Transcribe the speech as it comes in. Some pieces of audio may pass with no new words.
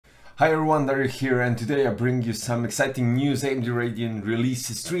Hi everyone, Dario here, and today I bring you some exciting news. AMD Radeon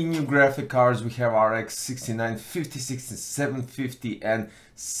releases 3 new graphic cards. We have RX 6950, 6750 and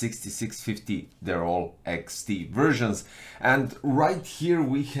 6650. They're all XT versions. And right here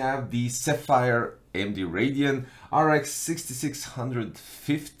we have the Sapphire AMD Radeon RX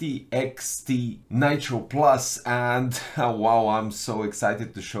 6650 XT Nitro Plus, and wow, I'm so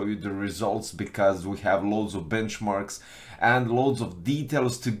excited to show you the results because we have loads of benchmarks and loads of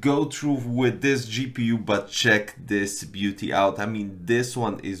details to go through with this GPU. But check this beauty out. I mean, this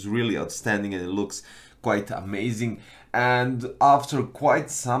one is really outstanding and it looks quite amazing. And after quite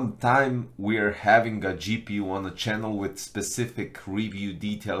some time, we're having a GPU on a channel with specific review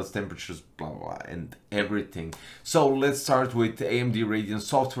details, temperatures, blah blah, and everything. So let's start with AMD Radeon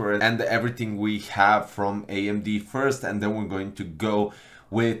software and everything we have from AMD first, and then we're going to go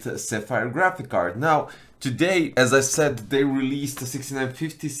with Sapphire graphic card. Now, today, as I said, they released the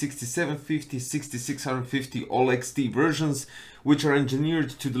 6950, 6750, 6650 all XT versions, which are engineered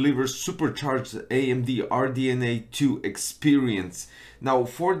to deliver supercharged AMD RDNA 2 experience. Now,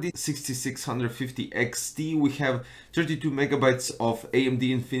 for the 6650 XT, we have 32 megabytes of AMD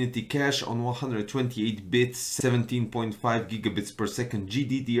Infinity cache on 128 bits, 17.5 gigabits per second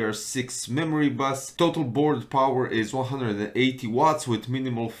GDDR6 memory bus. Total board power is 180 watts with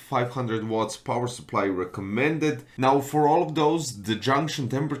minimal 500 watts power supply recommended. Now, for all of those, the junction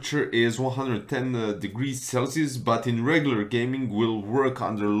temperature is 110 degrees Celsius, but in regular gaming will work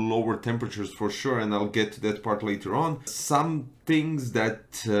under lower temperatures for sure, and I'll get to that part later on. Some things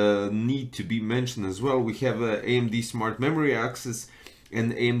that need to be mentioned as well: we have AMD Smart Memory Access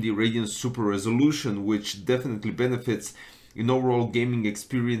and AMD Radeon Super Resolution, which definitely benefits in overall gaming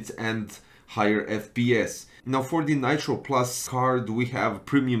experience and higher FPS. Now, for the Nitro Plus card, we have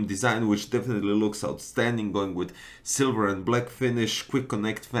premium design, which definitely looks outstanding, going with silver and black finish, quick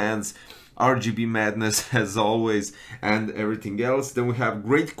connect fans, RGB madness as always, and everything else. Then we have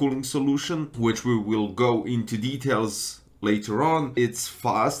great cooling solution, which we will go into details later on. It's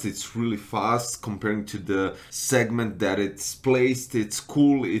fast, it's really fast comparing to the segment that it's placed. It's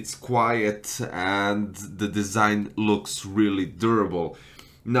cool, it's quiet, and the design looks really durable.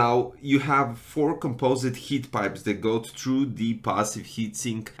 Now, you have 4 composite heat pipes that go through the passive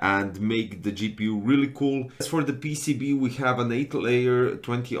heatsink and make the GPU really cool. As for the PCB, we have an 8-layer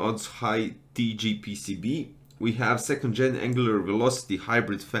 20 odds high TG PCB. We have 2nd gen angular velocity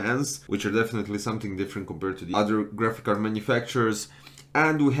hybrid fans, which are definitely something different compared to the other graphic card manufacturers.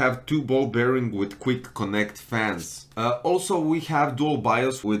 And we have 2 ball bearing with quick connect fans. Also, we have dual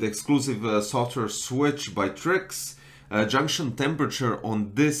BIOS with exclusive software switch by Trix. Junction temperature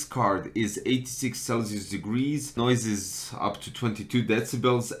on this card is 86 Celsius degrees, noise is up to 22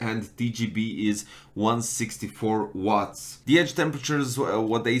 decibels, and TGB is 164 watts. The edge temperatures,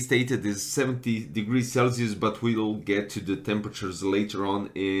 what they stated, is 70 degrees Celsius, but we'll get to the temperatures later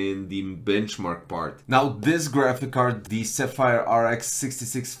on in the benchmark part. Now, this graphic card, the Sapphire RX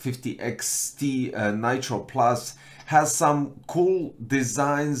 6650 XT Nitro Plus, has some cool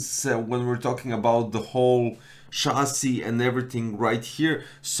designs when we're talking about the whole chassis and everything right here.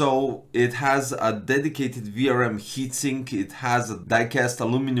 So it has a dedicated VRM heatsink, it has a die-cast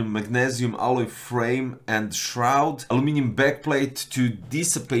aluminum magnesium alloy frame and shroud, aluminum backplate to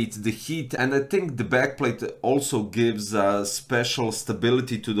dissipate the heat, and I think the backplate also gives special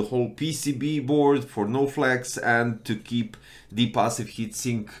stability to the whole PCB board for no flex and to keep the passive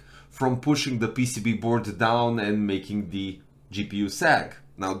heatsink from pushing the PCB board down and making the GPU sag.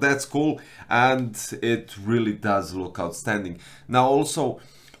 Now, that's cool, and it really does look outstanding. Now, also,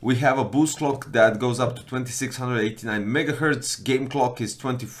 we have a boost clock that goes up to 2689 megahertz. Game clock is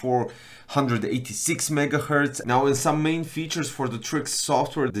 2486 megahertz. Now, in some main features for the Trix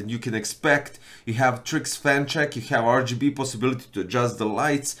software that you can expect, you have Trix fan check, you have RGB possibility to adjust the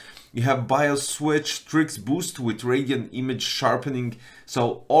lights, you have BIOS switch, Trix boost with Radeon image sharpening.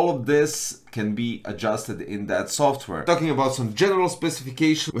 So all of this can be adjusted in that software. Talking about some general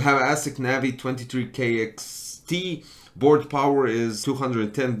specifications, we have ASIC Navi 23K XT. Board power is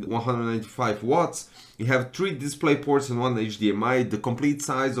 210 195 watts. You have 3 display ports and 1 HDMI. The complete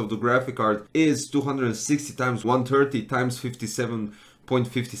size of the graphic card is 260 times 130 times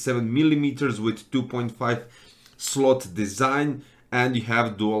 57.57 millimeters with 2.5 slot design, and you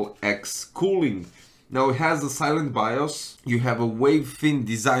have dual X cooling. Now, it has a silent BIOS, you have a wave fin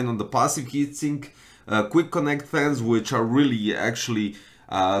design on the passive heatsink, quick connect fans, which are really actually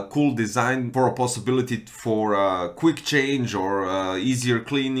cool design for a possibility for quick change or easier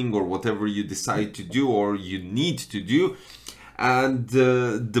cleaning or whatever you decide to do or you need to do. And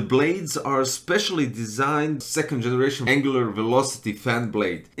the blades are specially designed second generation angular velocity fan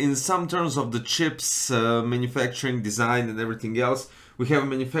blade. In some terms of the chips, manufacturing, design and everything else, we have a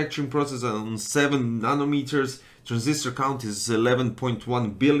manufacturing process on 7 nanometers. Transistor count is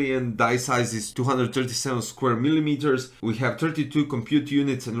 11.1 billion, die size is 237 square millimeters. We have 32 compute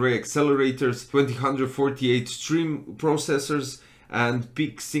units and array accelerators, 2048 stream processors, and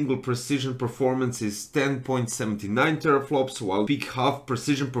peak single precision performance is 10.79 teraflops, while peak half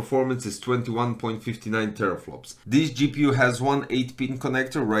precision performance is 21.59 teraflops. This GPU has one 8-pin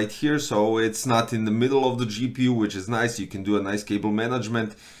connector right here, so it's not in the middle of the GPU, which is nice. You can do a nice cable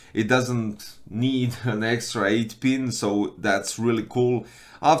management. It doesn't need an extra 8-pin, so that's really cool.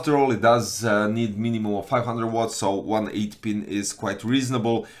 After all, it does need minimum of 500 watts, so one 8-pin is quite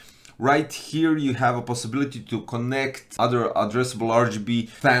reasonable. Right here you have a possibility to connect other addressable RGB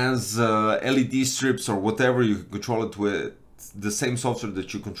fans, LED strips or whatever. You can control it with the same software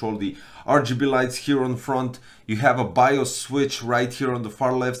that you control the RGB lights here on front. You have a BIOS switch right here on the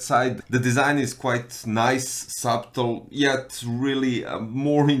far left side. The design is quite nice, subtle, yet really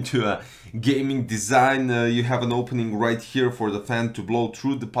more into a gaming design. You have an opening right here for the fan to blow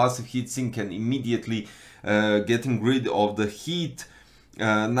through the passive heatsink and immediately getting rid of the heat.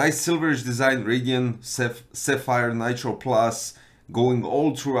 Nice silverish design, Radeon Sapphire Nitro Plus going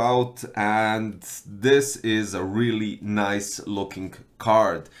all throughout, and this is a really nice looking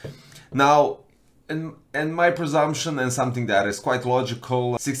card. Now, and my presumption, and something that is quite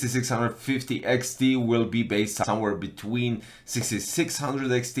logical, 6650 XT will be based somewhere between 6600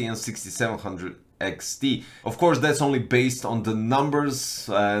 XT and 6700 XT. Of course, that's only based on the numbers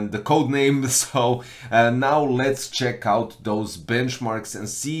and the code name. So now let's check out those benchmarks and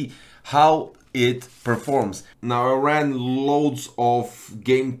see how it performs. Now I ran loads of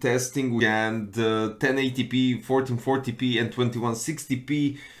game testing and 1080p, 1440p and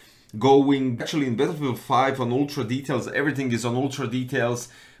 2160p going actually in Battlefield 5 on ultra details. Everything is on ultra details,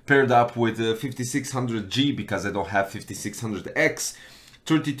 paired up with 5600G because I don't have 5600X.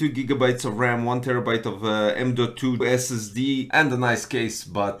 32 gigabytes of RAM, 1 terabyte of M.2 SSD, and a nice case,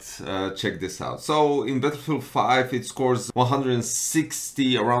 but check this out. So in Battlefield 5 it scores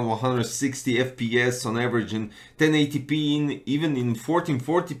 160, around 160 FPS on average in 1080p, even in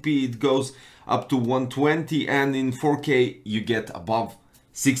 1440p it goes up to 120, and in 4K you get above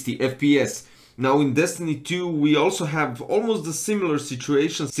 60 FPS. Now in Destiny 2 we also have almost a similar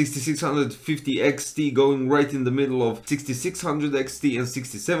situation, 6650 XT going right in the middle of 6600 XT and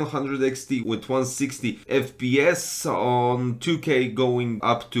 6700 XT with 160 FPS, on 2K going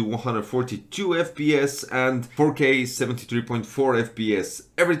up to 142 FPS and 4K 73.4 FPS.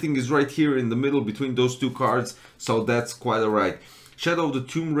 Everything is right here in the middle between those two cards, so that's quite alright. Shadow of the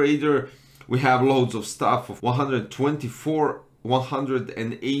Tomb Raider, we have loads of stuff of 124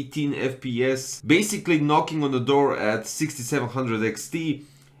 118 FPS, basically knocking on the door at 6700 XT,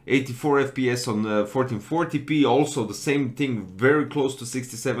 84 FPS on 1440p, also the same thing, very close to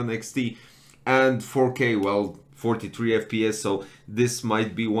 67 XT, and 4K, well, 43 FPS, so this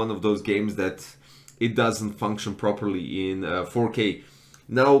might be one of those games that it doesn't function properly in 4K.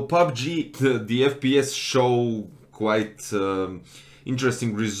 Now PUBG, the FPS show quite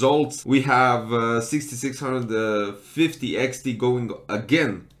interesting results. We have 6650 XT going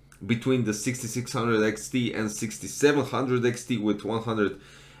again between the 6600 XT and 6700 XT with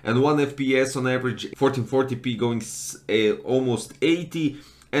 101 FPS on average, 1440p going almost 80,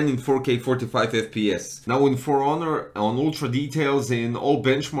 and in 4K 45 FPS. Now in For Honor on ultra details in all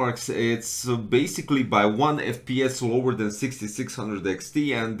benchmarks it's basically by 1 FPS lower than 6600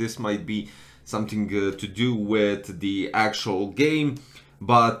 XT, and this might be something to do with the actual game,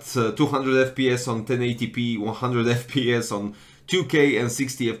 but 200 FPS on 1080p, 100 FPS on 2K and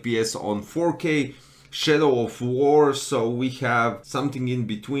 60 FPS on 4K. Shadow of War, so we have something in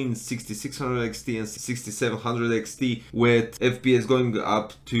between 6600 XT and 6700 XT with FPS going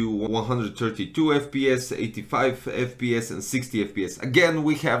up to 132 FPS, 85 FPS and 60 FPS. Again,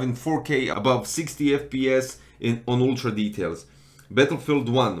 we have in 4K above 60 FPS on ultra details. Battlefield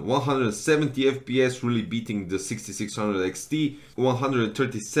 1, 170 FPS, really beating the 6600 XT,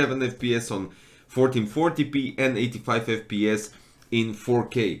 137 FPS on 1440p and 85 FPS in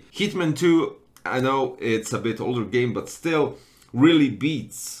 4K. Hitman 2, I know it's a bit older game, but still really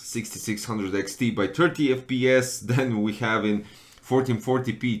beats 6600 XT by 30 FPS. Then we have in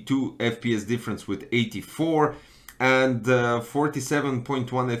 1440p 2 FPS difference with 84 and 47.1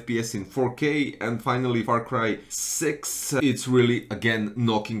 FPS in 4K, and finally Far Cry 6, it's really again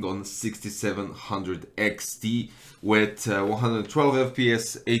knocking on 6700 XT with 112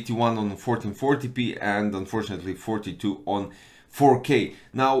 FPS, 81 on 1440p and unfortunately 42 on 4K.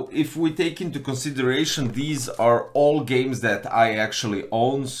 Now, if we take into consideration, these are all games that I actually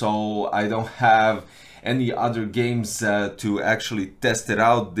own, so I don't have any other games to actually test it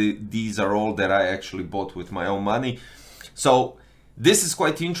out. These are all that I actually bought with my own money. So this is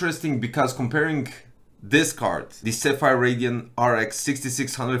quite interesting because comparing this card, the Sapphire Radeon RX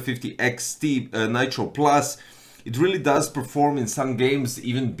 6650 XT Nitro Plus, it really does perform in some games,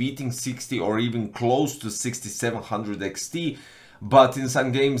 even beating 60 or even close to 6700 XT. But in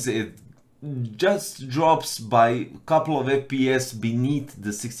some games it just drops by a couple of FPS beneath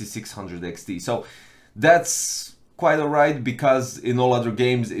the 6600 XT. So that's quite alright, because in all other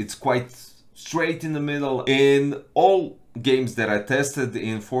games it's quite straight in the middle. In all games that I tested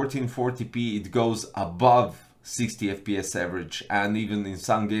in 1440p, it goes above 60 FPS average, and even in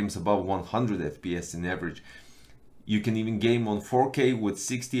some games above 100 FPS in average. You can even game on 4K with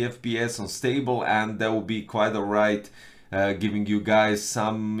 60 FPS on stable, and that will be quite alright, giving you guys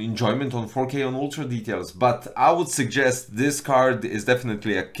some enjoyment on 4K on ultra details. But I would suggest this card is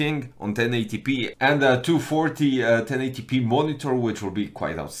definitely a king on 1080p, and a 240 1080p monitor, which will be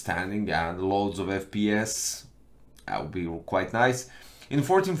quite outstanding, and loads of FPS. That would be quite nice. In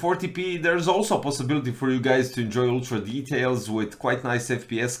 1440p, there's also a possibility for you guys to enjoy ultra details with quite nice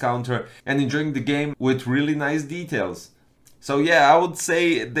FPS counter and enjoying the game with really nice details. So yeah, I would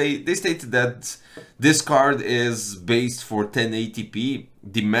say they stated that this card is based for 1080p,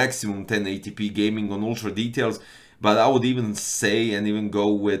 the maximum 1080p gaming on ultra details, but I would even say and even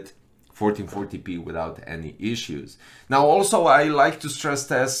go with 1440p without any issues. Now also, I like to stress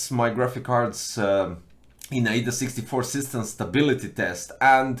test my graphic cards in AIDA64 system stability test,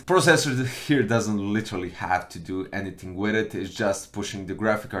 and processor here doesn't literally have to do anything with it. It's just pushing the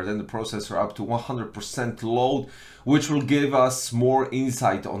graphic card and the processor up to 100% load, which will give us more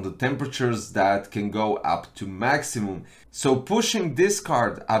insight on the temperatures that can go up to maximum. So pushing this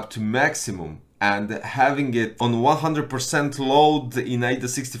card up to maximum and having it on 100% load in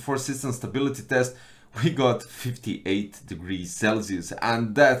AIDA64 system stability test, we got 58 degrees Celsius,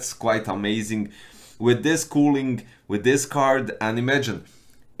 and that's quite amazing. With this cooling, with this card, and imagine,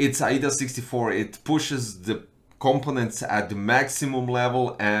 it's AIDA64, it pushes the components at the maximum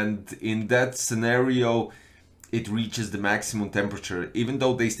level, and in that scenario, it reaches the maximum temperature, even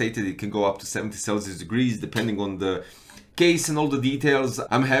though they stated it can go up to 70 Celsius degrees, depending on the case and all the details.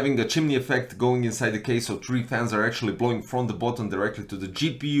 I'm having a chimney effect going inside the case, so 3 fans are actually blowing from the bottom directly to the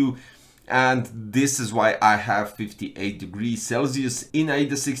GPU. And this is why I have 58 degrees Celsius in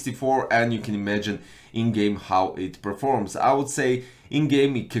AIDA64, and you can imagine in-game how it performs. I would say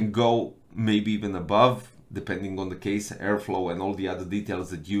in-game it can go maybe even above, depending on the case, airflow and all the other details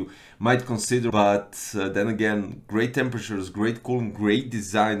that you might consider. But then again, great temperatures, great cooling, great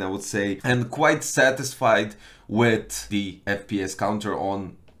design, I would say, and quite satisfied with the FPS counter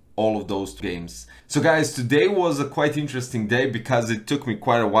on all of those games. So guys, today was a quite interesting day because it took me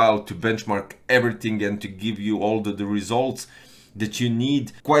quite a while to benchmark everything and to give you all the results that you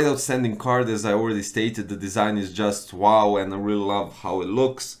need. Quite outstanding card, as I already stated. The design is just wow, and I really love how it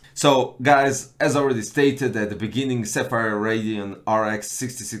looks. So guys, as I already stated at the beginning, Sapphire Radeon RX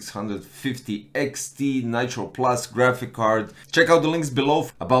 6650 XT Nitro Plus graphic card. Check out the links below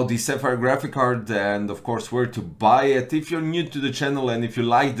about the Sapphire graphic card and of course where to buy it. If you're new to the channel and if you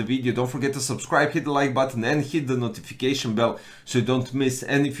liked the video, don't forget to subscribe, hit the like button and hit the notification bell so you don't miss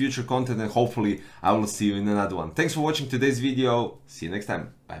any future content, and hopefully I will see you in another one. Thanks for watching today's video. See you next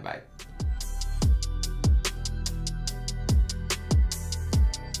time. Bye bye.